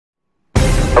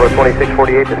Delta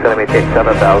 2648, descend and maintain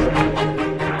 7,000.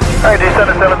 Alright, descend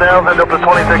to 7,000, Delta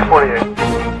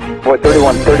 2648. Boy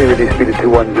 3130, reduce speed to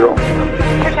 210.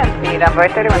 210 speed on board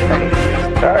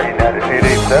 3130. Sorry, United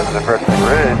 887, the first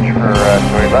bridge for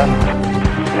 211.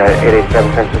 United 887,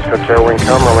 Francisco Chair, wind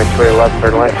calm, runway 28 left,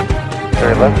 third line.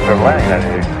 28 left, third line,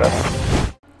 United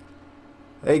 887.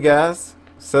 Hey guys,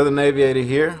 Southern Aviator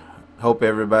here. Hope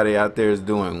everybody out there is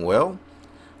doing well.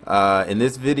 In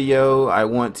this video, I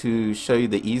want to show you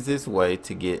the easiest way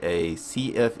to get a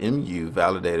CFMU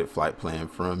validated flight plan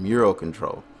from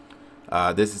Eurocontrol.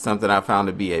 This is something I found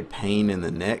to be a pain in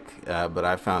the neck, but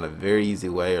I found a very easy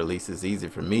way, or at least it's easy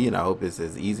for me, and I hope it's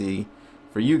as easy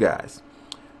for you guys.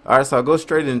 Alright, so I'll go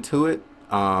straight into it.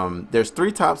 There's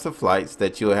three types of flights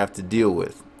that you'll have to deal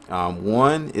with.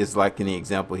 One is like in the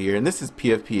example here, and this is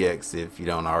PFPX if you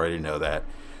don't already know that.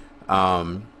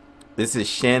 This is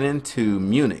Shannon to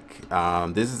Munich.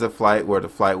 This is a flight where the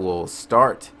flight will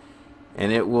start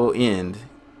and it will end,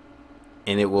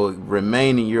 and it will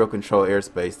remain in Eurocontrol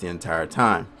airspace the entire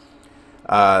time.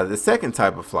 The second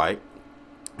type of flight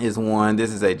is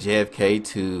this is a JFK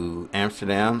to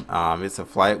Amsterdam. It's a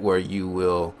flight where you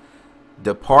will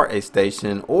depart a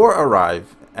station or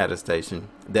arrive at a station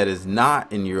that is not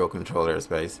in Eurocontrol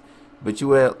airspace, but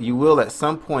you will at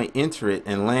some point enter it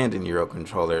and land in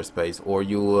Eurocontrol airspace, or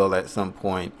you will at some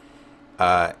point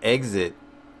exit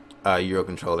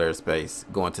Eurocontrol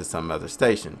airspace going to some other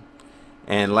station.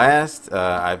 And last,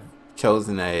 I've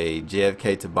chosen a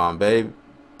JFK to Bombay,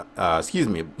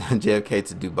 JFK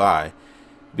to Dubai,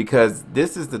 because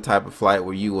this is the type of flight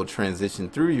where you will transition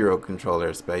through Eurocontrol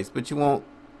airspace, but you won't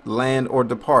land or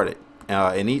depart it.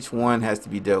 And each one has to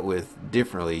be dealt with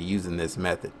differently using this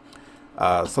method.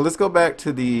 So let's go back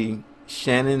to the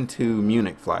Shannon to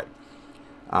Munich flight.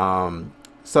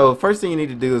 So first thing you need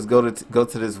to do is go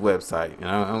to this website. And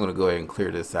I'm going to go ahead and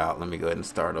clear this out. Let me go ahead and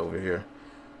start over here.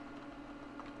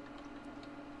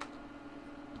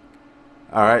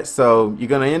 Alright, so you're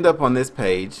going to end up on this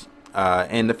page.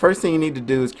 And the first thing you need to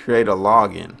do is create a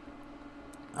login.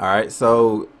 Alright,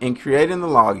 so in creating the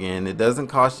login, it doesn't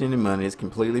cost you any money. It's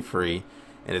completely free,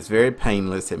 and it's very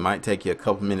painless. It might take you a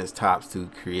couple minutes tops to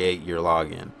create your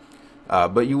login,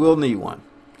 but you will need one.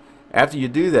 After you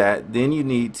do that, then you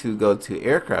need to go to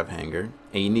Aircraft Hangar,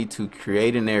 and you need to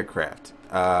create an aircraft.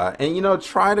 And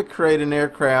try to create an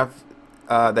aircraft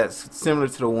that's similar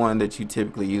to the one that you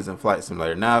typically use in Flight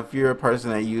Simulator. Now, if you're a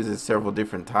person that uses several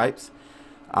different types,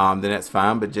 then that's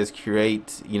fine, but just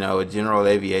create, a general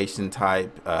aviation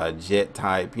type, jet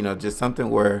type, just something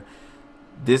where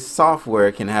this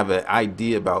software can have an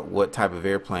idea about what type of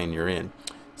airplane you're in.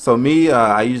 So me,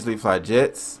 I usually fly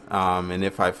jets, and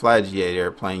if I fly a G8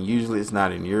 airplane, usually it's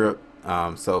not in Europe.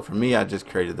 So for me, I just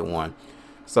created the one.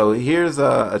 So here's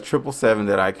a 777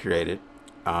 that I created.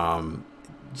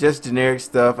 Just generic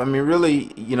stuff. I mean,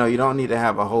 really, you don't need to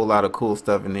have a whole lot of cool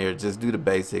stuff in there. Just do the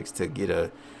basics to get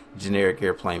a generic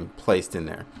airplane placed in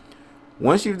there.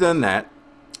 Once you've done that,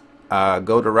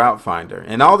 go to Route Finder,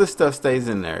 and all this stuff stays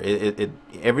in there.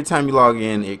 Every time you log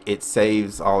in, it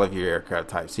saves all of your aircraft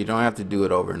types, so you don't have to do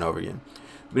it over and over again.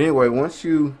 But anyway, once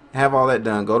you have all that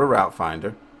done, go to Route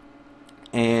Finder,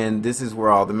 and this is where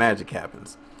all the magic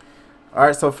happens.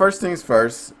 Alright, so first things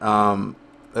first,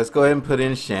 let's go ahead and put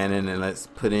in Shannon, and let's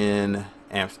put in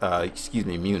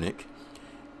Munich.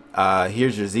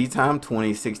 Here's your Z time,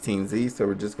 2016 Z, so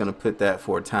we're just going to put that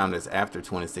for a time that's after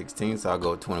 2016, so I'll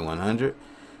go with 2100.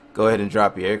 Go ahead and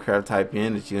drop your aircraft type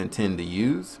in that you intend to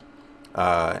use,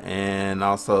 and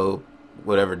also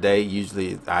whatever day.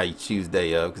 Usually I choose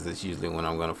day of because it's usually when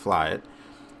I'm going to fly it,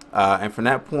 and from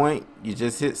that point you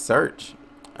just hit search.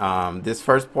 This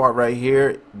first part right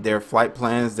here, they're flight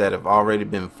plans that have already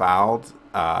been filed.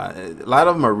 A lot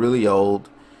of them are really old.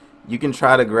 You can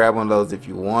try to grab one of those if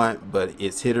you want, but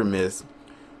it's hit or miss.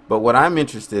 But what I'm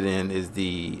interested in is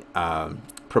the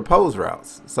proposed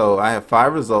routes. So I have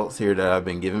 5 results here that I've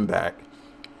been given back.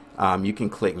 You can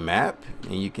click map,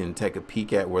 and you can take a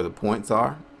peek at where the points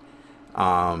are.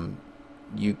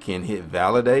 You can hit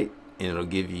validate, and it'll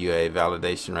give you a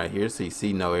validation right here. So you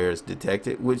see no errors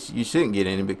detected, which you shouldn't get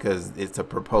any because it's a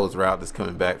proposed route that's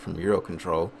coming back from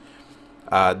Eurocontrol.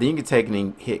 Then you can take it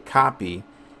and hit copy.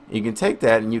 You can take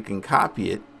that and you can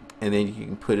copy it, and then you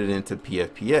can put it into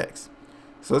PFPX.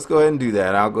 So let's go ahead and do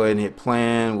that. I'll go ahead and hit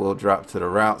plan. We'll drop to the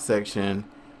route section,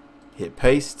 hit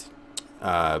paste,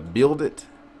 build it,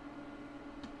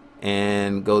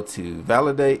 and go to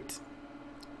validate,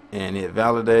 and hit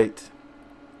validate.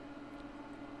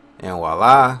 And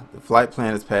voila, the flight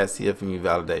plan has passed CFMU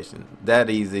validation. That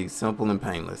easy, simple, and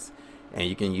painless. And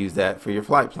you can use that for your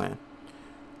flight plan.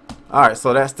 Alright,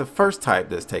 so that's the first type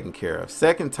that's taken care of.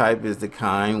 Second type is the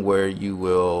kind where you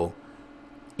will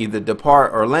either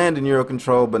depart or land in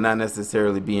Eurocontrol, but not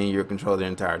necessarily be in Eurocontrol the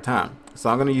entire time. So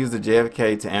I'm going to use the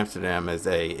JFK to Amsterdam as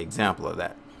a example of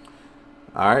that.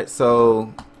 Alright,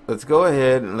 so let's go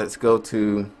ahead and let's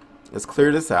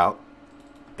clear this out,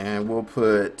 and we'll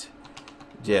put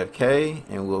JFK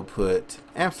and we'll put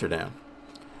Amsterdam.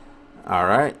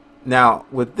 Alright, now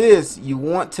with this you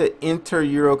want to enter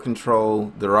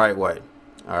Eurocontrol the right way.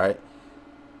 Alright,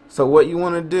 so what you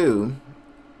want to do,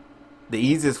 the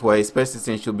easiest way, especially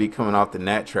since you'll be coming off the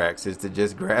NAT tracks, is to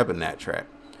just grab a NAT track.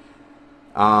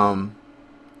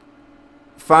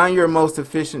 Find your most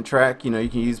efficient track. You know, you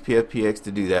can use PFPX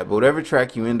to do that, but whatever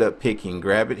track you end up picking,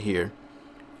 grab it here,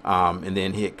 and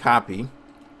then hit copy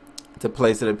to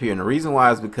place it up here. And the reason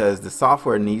why is because the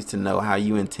software needs to know how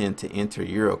you intend to enter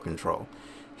Eurocontrol.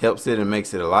 Helps it and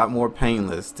makes it a lot more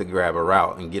painless to grab a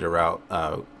route and get a route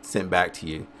sent back to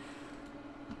you.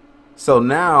 So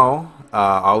now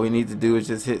all we need to do is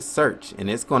just hit search, and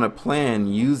it's going to plan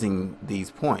using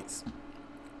these points.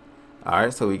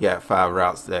 Alright, so we got 5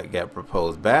 routes that got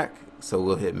proposed back, so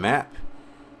we'll hit map,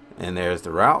 and there's the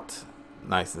route.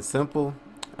 Nice and simple.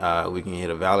 We can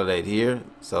hit a validate here,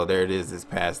 so there it is, it's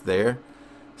passed there.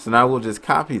 So now we'll just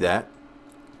copy that,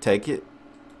 take it,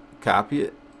 copy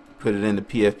it, put it into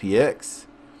PFPX.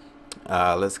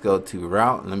 Let's go to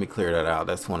route, and let me clear that out.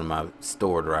 That's one of my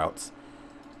stored routes.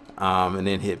 And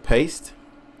then hit paste,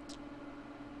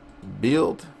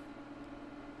 build,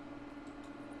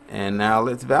 and now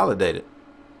let's validate it.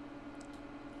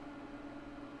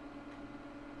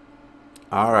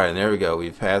 Alright, and there we go.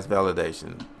 We've passed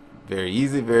validation. Very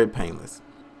easy, very painless.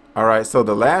 Alright, so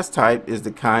the last type is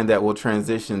the kind that will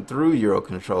transition through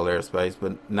Eurocontrol airspace,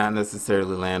 but not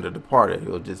necessarily land or depart it. It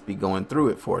will just be going through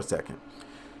it for a second.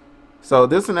 So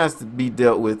this one has to be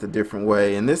dealt with a different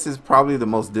way, and this is probably the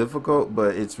most difficult,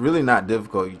 but it's really not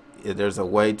difficult. There's a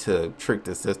way to trick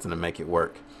the system to make it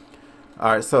work.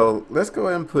 Alright, so let's go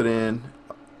ahead and put in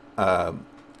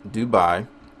Dubai,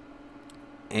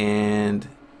 and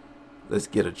let's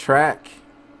get a track.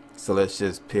 So let's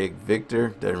just pick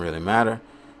Victor, doesn't really matter,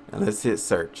 and let's hit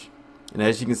search. And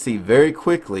as you can see, very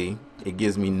quickly it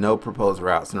gives me no proposed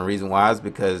routes, and the reason why is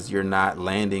because you're not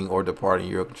landing or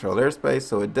departing Eurocontrol airspace,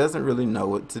 so it doesn't really know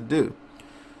what to do.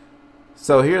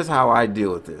 So here's how I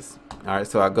deal with this. Alright,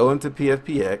 so I go into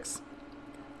PFPX,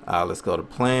 let's go to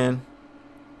plan,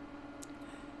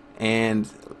 and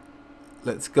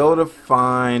let's go to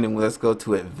find, and let's go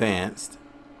to advanced.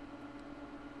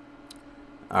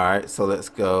 Alright, so let's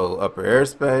go upper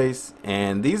airspace,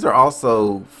 and these are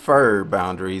also FIR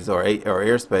boundaries or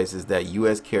airspaces that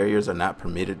US carriers are not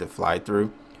permitted to fly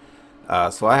through.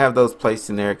 So I have those placed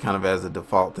in there kind of as a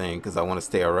default thing because I want to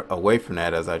stay away from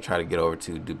that as I try to get over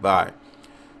to Dubai.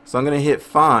 So I'm going to hit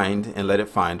find and let it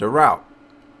find a route.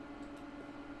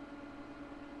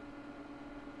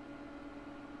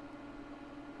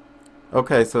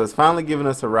 Okay, so it's finally giving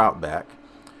us a route back.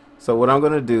 So what I'm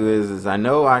going to do is I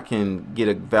know I can get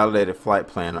a validated flight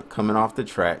plan coming off the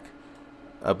track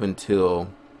up until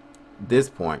this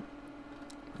point.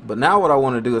 But now what I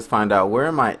want to do is find out where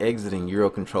am I exiting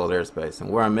Eurocontrol airspace, and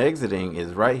where I'm exiting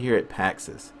is right here at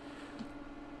Paxos.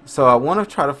 So I want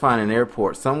to try to find an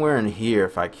airport somewhere in here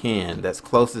if I can that's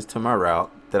closest to my route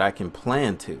that I can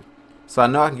plan to. So I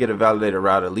know I can get a validated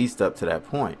route at least up to that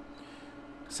point.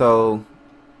 So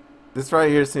this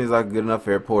right here seems like a good enough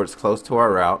airport. It's close to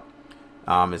our route.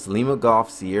 It's Lima Golf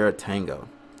Sierra Tango.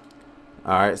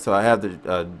 Alright, so I have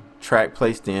the track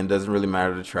placed in, doesn't really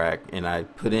matter the track, and I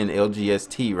put in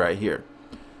LGST right here.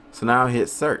 So now I hit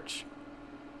search.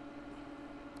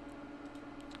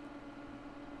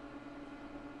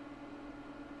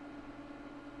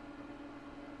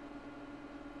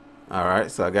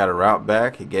 Alright, so I got a route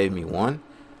back. It gave me one.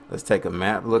 Let's take a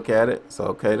map look at it. So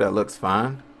okay, that looks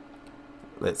fine.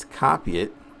 Let's copy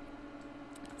it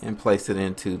and place it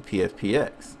into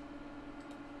PFPX.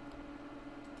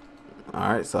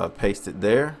 Alright, so I paste it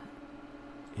there,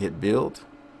 hit build.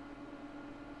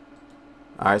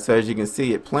 Alright, so as you can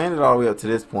see, it planned it all the way up to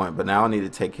this point, but now I need to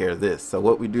take care of this. So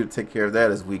what we do to take care of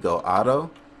that is we go auto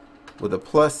with a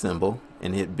plus symbol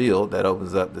and hit build. That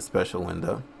opens up the special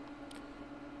window.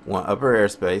 Want upper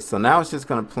airspace. So now it's just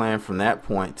going to plan from that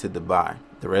point to Dubai.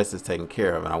 The rest is taken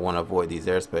care of, and I want to avoid these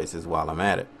airspaces while I'm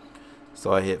at it.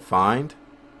 So I hit find.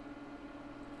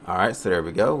 Alright, so there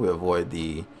we go. We avoid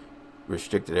the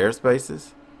restricted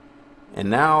airspaces. And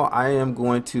now I am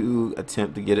going to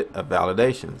attempt to get it a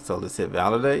validation. So let's hit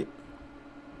validate.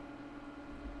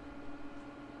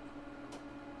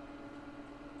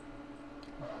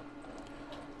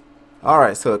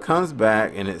 Alright, so it comes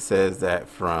back and it says that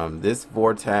from this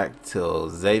vortac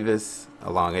till Zavis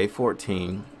along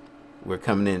A14, we're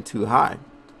coming in too high.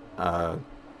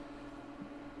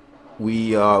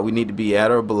 We need to be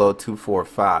at or below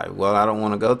 245. Well, I don't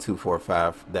want to go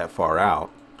 245 that far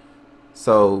out.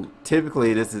 So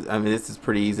typically this is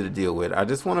pretty easy to deal with. I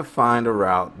just want to find a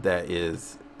route that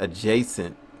is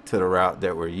adjacent to the route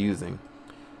that we're using,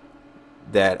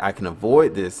 that I can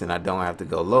avoid this and I don't have to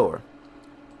go lower.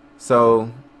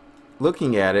 So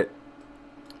looking at it,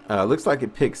 looks like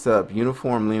it picks up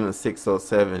Uniform Lima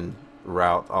 607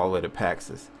 route all the way to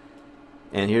Paxos.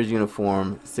 And here's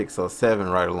Uniform 607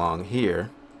 right along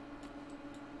here.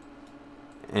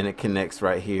 And it connects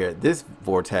right here at this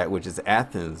vortac, which is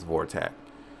Athens vortac.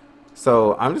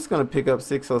 So I'm just going to pick up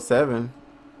 607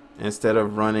 instead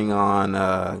of running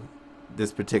on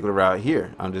this particular route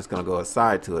here. I'm just going to go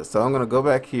aside to it. So I'm going to go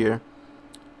back here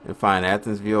and find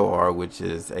Athens VOR, which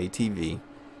is ATV.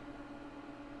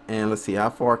 And let's see,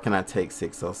 how far can I take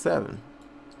 607?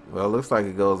 Well, it looks like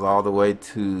it goes all the way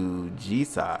to G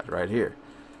side right here.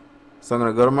 So I'm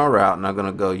going to go to my route and I'm going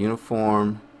to go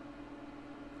Uniform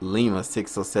Lima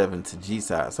 607 to G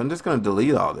side. So I'm just going to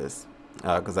delete all this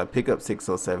because I pick up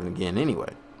 607 again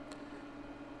anyway.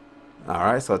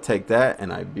 Alright, so I take that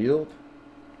and I build.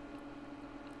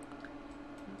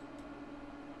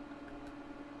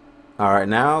 Alright,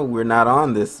 now we're not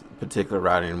on this particular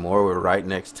route anymore. We're right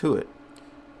next to it.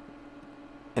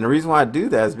 And the reason why I do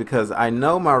that is because I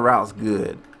know my route's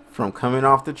good from coming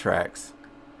off the tracks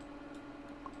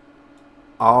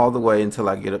all the way until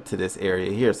I get up to this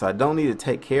area here. So I don't need to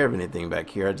take care of anything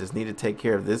back here. I just need to take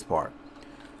care of this part.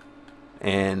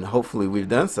 And hopefully we've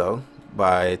done so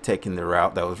by taking the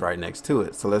route that was right next to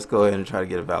it. So let's go ahead and try to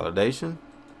get a validation.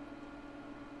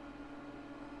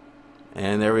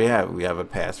 And there we have it. We have a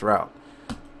pass route.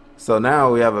 So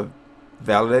now we have a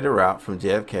validated route from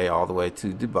JFK all the way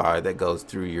to Dubai that goes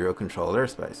through Eurocontrol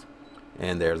airspace.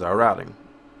 And there's our routing.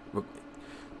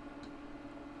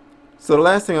 So the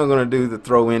last thing I'm going to do to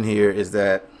throw in here is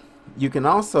that you can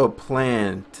also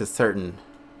plan to certain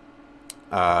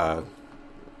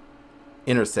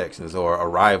intersections or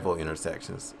arrival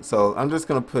intersections. So I'm just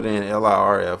going to put in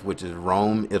LIRF, which is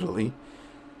Rome, Italy.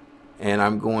 And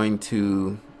I'm going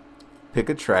to pick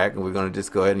a track, and we're going to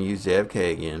just go ahead and use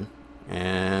JFK again.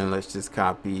 And let's just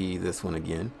copy this one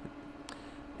again.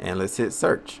 And let's hit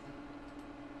search.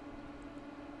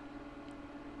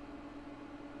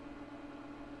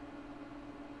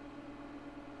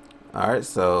 Alright,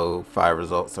 so 5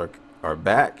 results are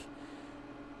back.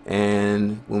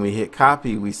 And when we hit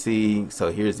copy, we see,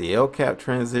 so here's the LCAP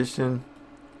transition.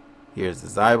 Here's the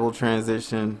Zybel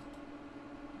transition.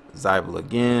 Zybel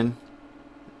again.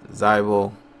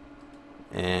 Zybel.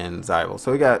 And Zybel.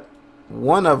 So we got,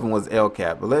 one of them was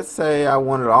LCAP, but let's say I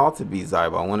want it all to be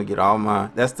Zybel. I want to get all my,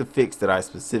 that's the fix that I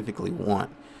specifically want.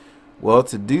 Well,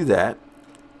 to do that,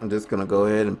 I'm just going to go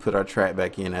ahead and put our track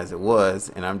back in as it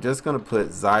was, and I'm just going to put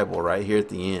Zybel right here at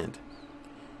the end.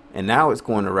 And now it's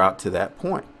going to route to that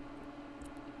point.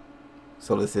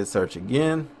 So let's hit search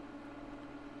again.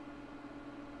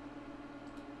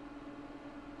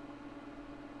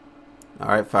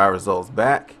 Alright, 5 results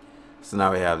back. So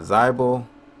now we have Zybel,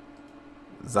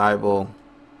 Zybel,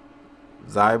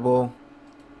 Zybel,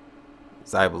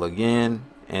 Zybel again,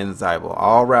 and Zybel.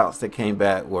 All routes that came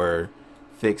back were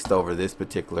fixed over this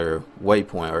particular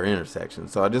waypoint or intersection.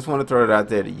 So I just want to throw it out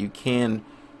there that you can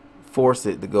force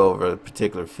it to go over a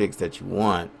particular fix that you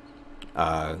want.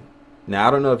 Now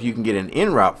I don't know if you can get an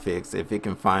en-route fix. If it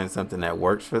can find something that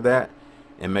works for that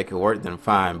and make it work, then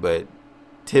fine, but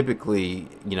typically,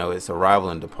 you know, it's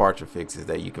arrival and departure fixes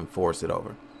that you can force it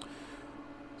over.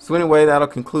 So anyway, that'll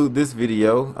conclude this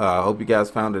video. I hope you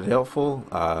guys found it helpful.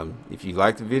 If you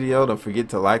liked the video, don't forget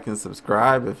to like and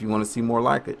subscribe if you want to see more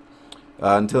like it.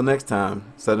 Until next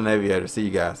time, Southern Aviator. See you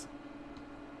guys.